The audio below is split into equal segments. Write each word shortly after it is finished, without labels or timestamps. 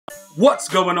What's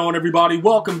going on, everybody?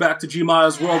 Welcome back to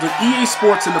GmiasWorld and EA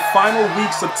Sports. In the final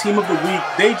weeks of Team of the Week,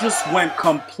 they just went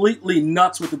completely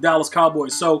nuts with the Dallas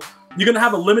Cowboys. So you're going to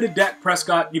have a limited Dak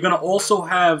Prescott. You're going to also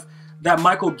have that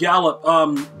Michael Gallup,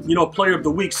 Player of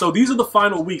the Week. So these are the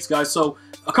final weeks, guys. So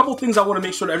a couple things I want to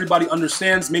make sure that everybody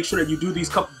understands. Make sure that you do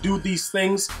these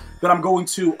things that I'm going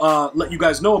to let you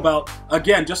guys know about.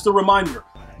 Again, just a reminder.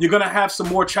 You're going to have some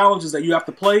more challenges that you have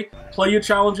to play. Play your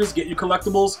challenges, get your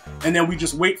collectibles, and then we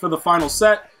just wait for the final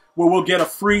set where we'll get a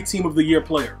free Team of the Year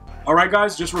player. All right,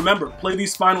 guys? Just remember, play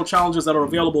these final challenges that are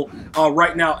available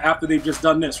right now after they've just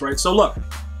done this, right? So look,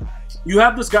 you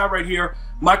have this guy right here,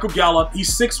 Michael Gallup.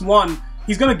 He's 6'1".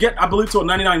 He's going to get, I believe, to a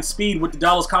 99 speed with the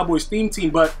Dallas Cowboys theme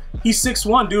team, but he's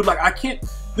 6'1", dude. Like, I can't...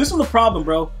 This is the problem,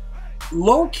 bro.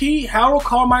 Low-key, Harold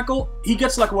Carmichael, he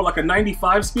gets like, what, like a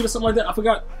 95 speed or something like that? I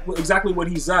forgot exactly what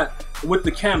he's at with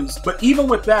the chems. But even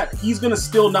with that, he's going to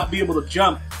still not be able to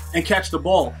jump and catch the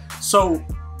ball. So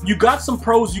you got some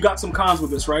pros, you got some cons with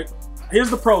this, right? Here's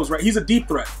the pros, right? He's a deep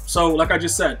threat. So like I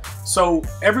just said, so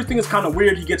everything is kind of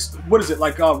weird. He gets, what is it,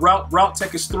 like route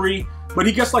tech is 3, but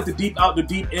he gets like the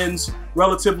deep ends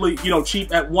relatively,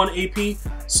 cheap at 1 AP.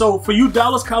 So for you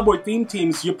Dallas Cowboy theme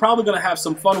teams, you're probably going to have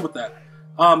some fun with that.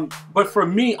 But for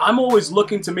me, I'm always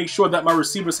looking to make sure that my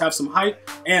receivers have some height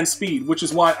and speed, which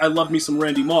is why I love me some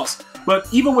Randy Moss. But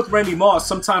even with Randy Moss,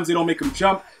 sometimes they don't make him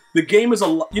jump. The game is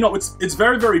it's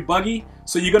very, very buggy,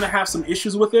 so you're gonna have some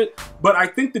issues with it. But I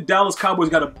think the Dallas Cowboys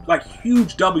got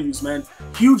huge W's, man.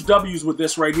 Huge W's with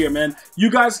this right here, man. You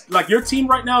guys, like your team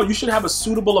right now, you should have a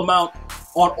suitable amount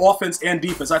on offense and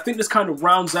defense. I think this kind of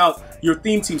rounds out your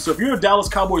theme team. So if you're a Dallas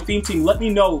Cowboy theme team, let me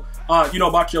know,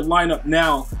 about your lineup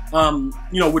now,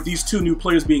 with these two new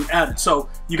players being added. So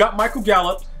you got Michael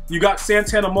Gallup, you got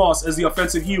Santana Moss as the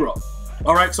offensive hero.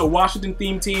 All right, so Washington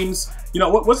theme teams,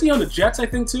 was he on the Jets, I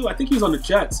think, too? I think he's on the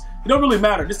Jets. It don't really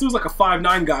matter. This dude's like a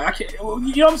 5'9" guy. I can't, you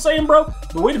know what I'm saying, bro?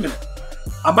 But wait a minute.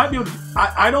 I might be able to,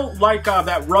 I don't like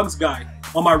that Ruggs guy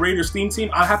on my Raiders theme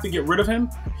team. I have to get rid of him.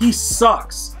 He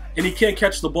sucks, and he can't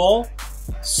catch the ball.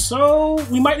 So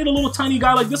we might need a little tiny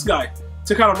guy like this guy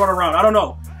to kind of run around. I don't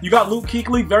know. You got Luke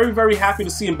Kuechly. Very, very happy to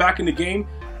see him back in the game.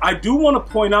 I do want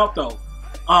to point out, though,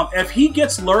 if he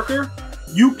gets Lurker,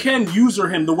 you can user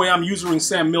him the way I'm using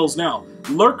Sam Mills now.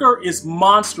 Lurker is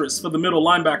monstrous for the middle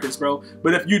linebackers, bro.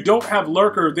 But if you don't have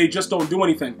Lurker, they just don't do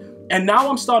anything. And now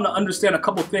I'm starting to understand a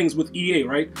couple things with EA,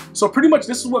 right? So pretty much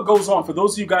this is what goes on. For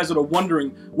those of you guys that are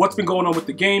wondering what's been going on with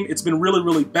the game, it's been really,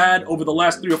 really bad over the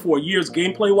last 3 or 4 years,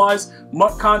 gameplay-wise.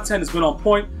 MUT content has been on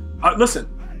point. Listen,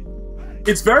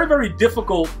 it's very, very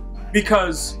difficult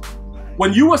because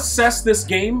when you assess this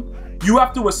game, you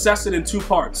have to assess it in 2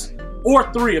 parts.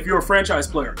 Or 3 if you're a franchise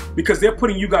player, because they're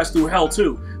putting you guys through hell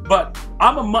too. But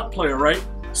I'm a MUT player, right?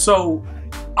 So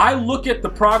I look at the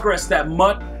progress that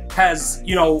MUT has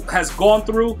gone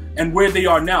through and where they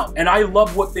are now. And I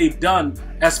love what they've done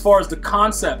as far as the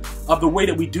concept of the way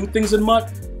that we do things in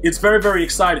MUT. It's very, very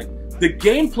exciting. The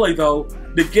gameplay, though,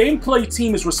 the gameplay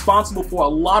team is responsible for a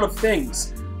lot of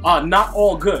things. Not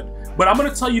all good. But I'm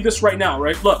going to tell you this right now,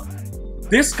 right? Look,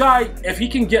 this guy, if he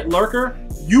can get Lurker,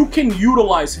 you can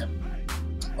utilize him.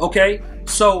 Okay,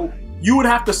 so you would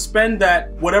have to spend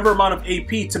that whatever amount of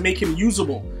AP to make him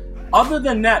usable. Other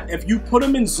than that, if you put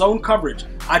him in zone coverage,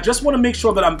 I just want to make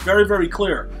sure that I'm very, very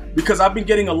clear, because I've been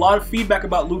getting a lot of feedback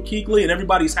about Luke Kuechly and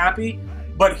everybody's happy,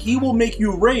 but he will make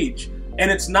you rage, and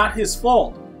it's not his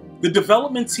fault. The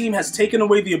development team has taken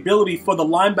away the ability for the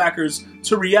linebackers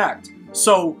to react.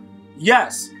 So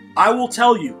yes, I will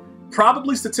tell you,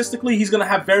 probably statistically, he's going to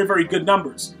have very, very good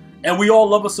numbers, and we all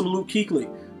love us some Luke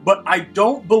Kuechly. But I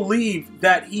don't believe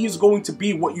that he's going to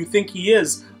be what you think he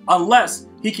is unless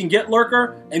he can get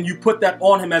Lurker and you put that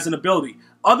on him as an ability.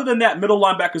 Other than that, middle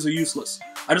linebackers are useless.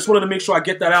 I just wanted to make sure I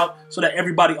get that out so that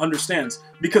everybody understands.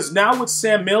 Because now with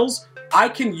Sam Mills, I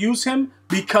can use him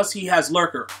because he has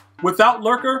Lurker. Without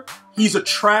Lurker, he's a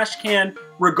trash can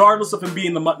regardless of him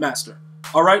being the MUT master.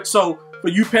 All right, so for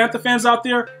you Panther fans out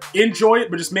there, enjoy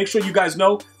it, but just make sure you guys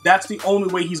know that's the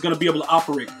only way he's going to be able to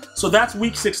operate. So that's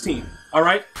week 16. All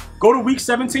right, go to week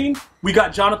 17. We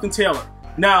got Jonathan Taylor.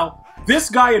 Now, this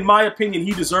guy, in my opinion,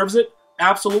 he deserves it.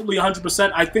 Absolutely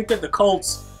 100%. I think that the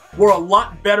Colts were a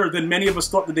lot better than many of us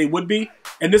thought that they would be.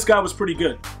 And this guy was pretty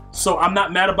good. So I'm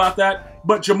not mad about that.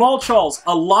 But Jamal Charles,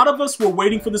 a lot of us were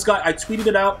waiting for this guy. I tweeted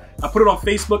it out. I put it on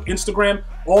Facebook, Instagram,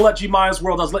 all at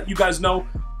GmiasWorld. I was letting you guys know.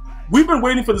 We've been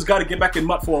waiting for this guy to get back in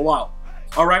MUT for a while.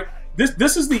 All right.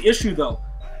 This is the issue, though.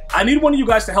 I need one of you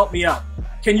guys to help me out.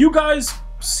 Can you guys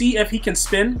see if he can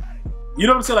spin? You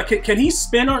know what I'm saying? Like, can he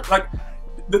spin? Or like,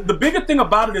 the bigger thing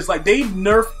about it is like they've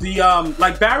nerfed the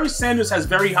like Barry Sanders has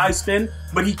very high spin,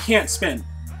 but he can't spin.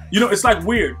 You know, it's like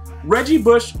weird. Reggie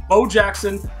Bush, Bo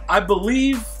Jackson, I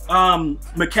believe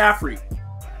McCaffrey.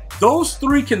 Those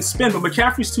three can spin, but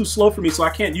McCaffrey's too slow for me, so I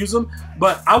can't use him.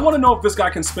 But I want to know if this guy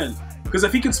can spin. Because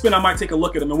if he can spin, I might take a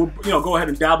look at him and we'll, you know, go ahead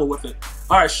and dabble with it.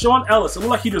 All right, Sean Ellis. It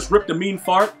looked like he just ripped a mean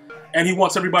fart, and he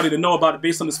wants everybody to know about it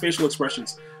based on his facial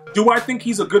expressions. Do I think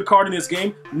he's a good card in this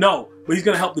game? No, but he's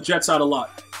going to help the Jets out a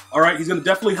lot. All right, he's going to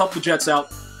definitely help the Jets out.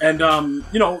 And,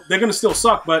 you know, they're going to still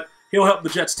suck, but he'll help the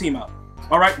Jets team out.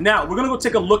 All right, now we're going to go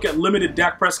take a look at limited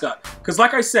Dak Prescott. Because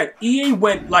like I said, EA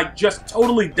went like just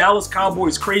totally Dallas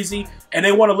Cowboys crazy, and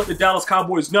they want to let the Dallas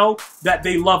Cowboys know that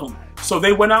they love them. So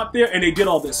they went out there and they did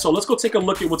all this. So let's go take a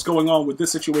look at what's going on with this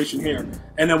situation here,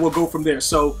 and then we'll go from there.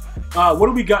 So what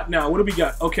do we got now? What do we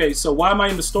got? Okay, so why am I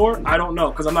in the store? I don't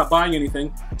know, because I'm not buying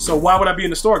anything. So why would I be in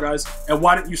the store, guys? And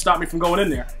why didn't you stop me from going in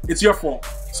there? It's your fault.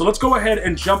 So let's go ahead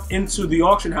and jump into the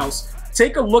auction house.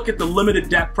 Take a look at the limited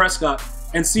Dak Prescott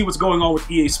and see what's going on with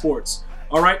EA Sports.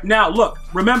 All right, now look,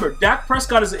 remember, Dak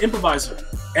Prescott is an improviser,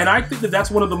 and I think that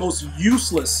that's one of the most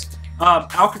useless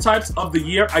archetypes of the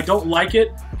year. I don't like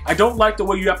it. I don't like the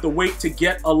way you have to wait to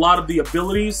get a lot of the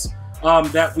abilities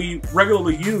that we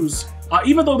regularly use.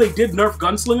 Even though they did nerf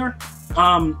Gunslinger,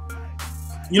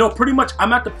 you know, pretty much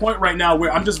I'm at the point right now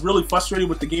where I'm just really frustrated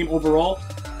with the game overall,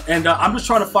 and I'm just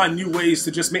trying to find new ways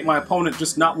to just make my opponent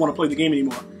just not want to play the game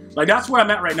anymore. Like, that's where I'm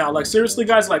at right now. Like, seriously,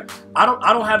 guys, like, I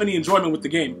don't have any enjoyment with the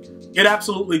game. It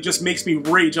absolutely just makes me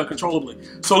rage uncontrollably.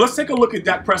 So let's take a look at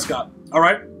Dak Prescott, all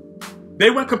right? They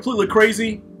went completely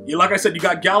crazy. Like I said, you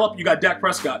got Gallup, you got Dak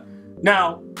Prescott.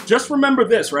 Now, just remember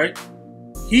this, right?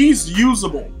 He's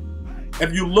usable.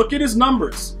 If you look at his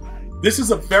numbers, this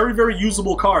is a very, very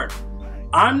usable card.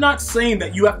 I'm not saying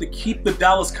that you have to keep the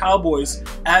Dallas Cowboys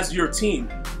as your team.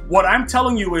 What I'm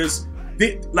telling you is,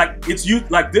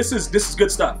 this is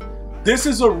good stuff. This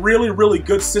is a really, really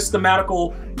good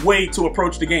systematical way to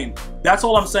approach the game. That's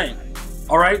all I'm saying.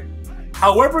 All right?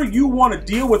 However you want to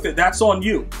deal with it, that's on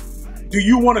you. Do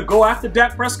you want to go after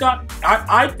Dak Prescott?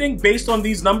 I think based on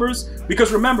these numbers,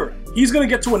 because remember, he's going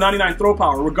to get to a 99 throw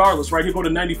power regardless, right? He'll go to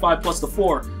 95 plus the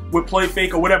 4 with play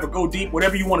fake or whatever, go deep,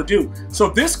 whatever you want to do. So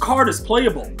this card is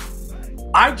playable.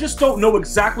 I just don't know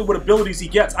exactly what abilities he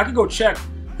gets. I could go check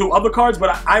through other cards,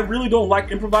 but I really don't like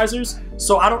improvisers,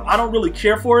 so I don't really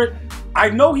care for it. I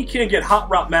know he can't get Hot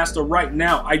Route Master right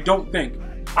now. I don't think.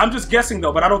 I'm just guessing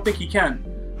though, but I don't think he can.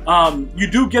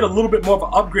 You do get a little bit more of an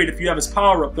upgrade if you have his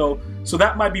power up though, so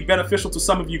that might be beneficial to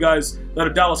some of you guys that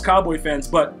are Dallas Cowboy fans.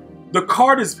 But the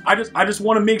card is, I just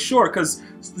want to make sure, because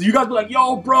you guys be like,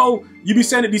 yo bro, you be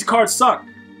saying that these cards suck.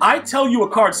 I tell you a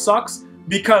card sucks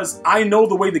because I know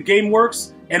the way the game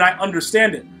works and I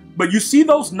understand it. But you see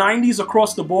those 90s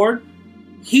across the board?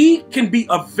 He can be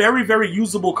a very, very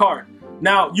usable card.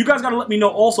 Now, you guys got to let me know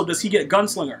also, does he get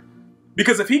Gunslinger?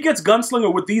 Because if he gets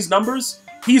Gunslinger with these numbers,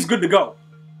 he's good to go.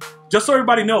 Just so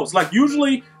everybody knows. Like,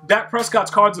 usually, Dak Prescott's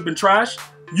cards have been trash.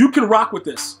 You can rock with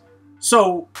this.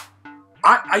 So,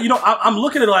 I'm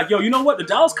looking at it like, yo, you know what? The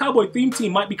Dallas Cowboy theme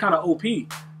team might be kind of OP.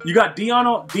 You got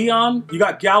Dion, you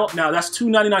got Gallup. Now, that's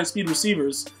 299 speed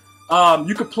receivers.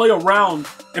 You could play around.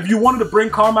 If you wanted to bring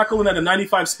Carmichael in at a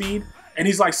 95 speed, and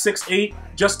he's like 6'8",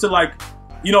 just to like,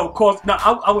 you know, cause, no,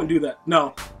 I wouldn't do that,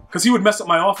 no. Because he would mess up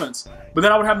my offense. But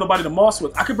then I would have nobody to Moss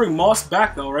with. I could bring Moss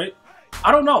back though, right?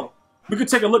 I don't know. We could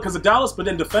take a look because of Dallas, but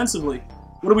then defensively,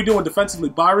 what are we doing defensively?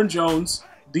 Byron Jones,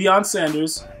 Deion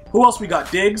Sanders. Who else we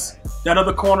got? Diggs, that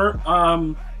other corner. I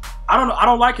don't know. I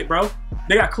don't like it, bro.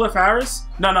 They got Cliff Harris.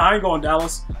 No, I ain't going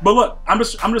Dallas. But look, I'm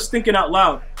just thinking out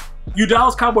loud. You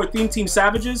Dallas Cowboy theme team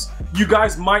savages, you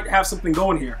guys might have something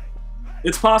going here.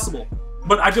 It's possible.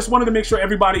 But I just wanted to make sure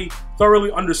everybody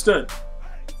thoroughly understood.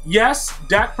 Yes,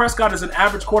 Dak Prescott is an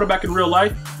average quarterback in real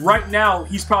life. Right now,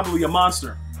 he's probably a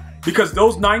monster. Because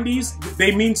those 90s,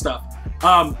 they mean stuff.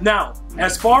 Now,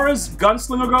 as far as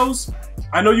Gunslinger goes,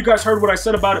 I know you guys heard what I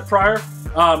said about it prior,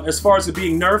 as far as it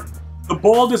being nerfed. The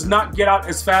ball does not get out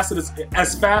as fast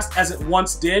as it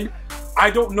once did. I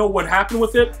don't know what happened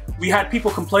with it. We had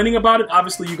people complaining about it.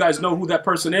 Obviously, you guys know who that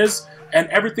person is, and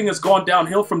everything has gone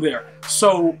downhill from there.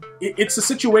 So it's a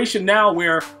situation now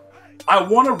where I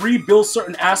want to rebuild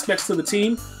certain aspects to the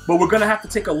team, but we're going to have to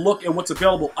take a look at what's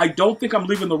available. I don't think I'm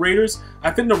leaving the Raiders.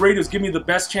 I think the Raiders give me the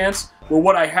best chance with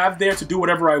what I have there to do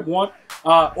whatever I want.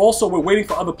 Also, we're waiting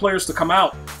for other players to come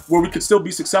out where we could still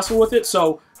be successful with it.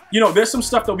 So, you know, there's some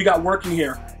stuff that we got working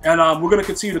here, and we're going to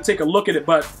continue to take a look at it.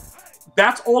 But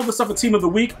that's all the stuff for Team of the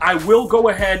Week. I will go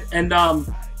ahead and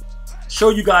show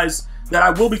you guys that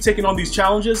I will be taking on these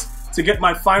challenges to get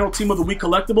my final Team of the Week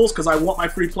collectibles because I want my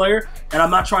free player, and I'm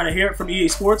not trying to hear it from EA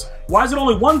Sports. Why is it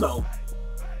only one, though?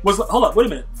 hold up, wait a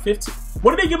minute, 15.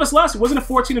 What did they give us last week? Wasn't it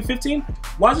 14 and 15?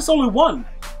 Why is this only 1?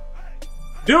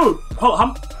 Dude, hold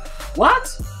on,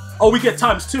 what? Oh, we get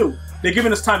 ×2. They're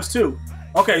giving us ×2.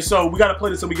 Okay, so we gotta play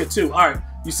this and we get 2. All right,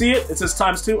 you see it? It says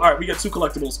 ×2. All right, we get 2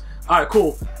 collectibles. All right,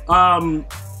 cool. All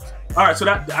right, so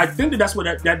I think that's what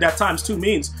that ×2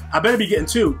 means. I better be getting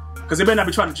 2, because they better not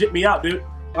be trying to jit me out, dude.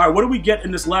 All right, what do we get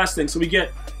in this last thing? So we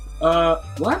get,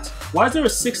 what? Why is there a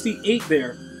 68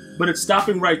 there, but it's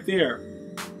stopping right there?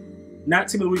 Not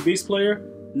Team of the Week base player,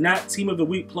 not Team of the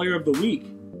Week player of the week.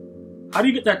 How do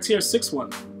you get that tier 6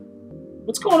 one?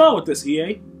 What's going on with this,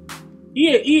 EA?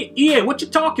 EA, what you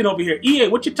talking over here? EA,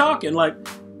 what you talking? Like,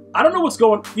 I don't know what's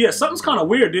going. Yeah, something's kind of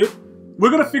weird, dude. We're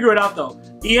gonna figure it out though.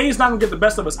 EA is not gonna get the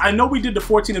best of us. I know we did the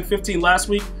 14 and 15 last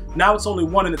week. Now it's only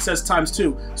 1 and it says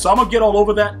 ×2. So I'm gonna get all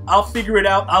over that. I'll figure it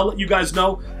out. I'll let you guys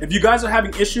know. If you guys are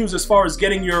having issues as far as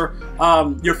getting your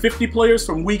 50 players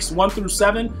from weeks 1 through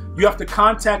 7, you have to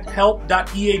contact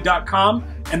help.ea.com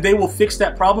and they will fix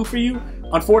that problem for you.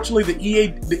 Unfortunately, the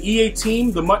EA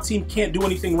team, the MUT team, can't do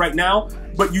anything right now,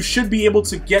 but you should be able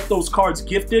to get those cards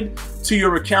gifted to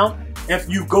your account if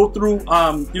you go through,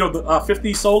 you know, the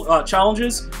 50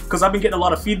 challenges, because I've been getting a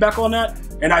lot of feedback on that,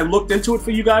 and I looked into it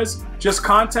for you guys. Just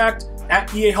contact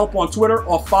 @EAHelp on Twitter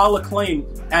or file a claim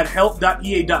at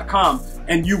help.ea.com,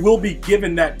 and you will be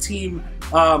given that team,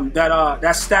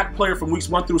 that stack player from weeks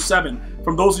 1 through 7.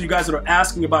 From those of you guys that are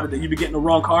asking about it, that you've been getting the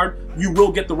wrong card, you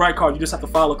will get the right card. You just have to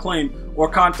file a claim or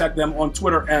contact them on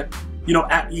Twitter at, you know,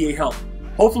 @EAHelp.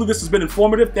 Hopefully this has been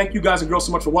informative. Thank you guys and girls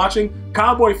so much for watching.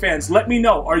 Cowboy fans, let me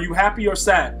know, are you happy or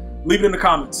sad? Leave it in the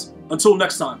comments. Until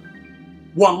next time,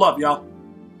 one love, y'all.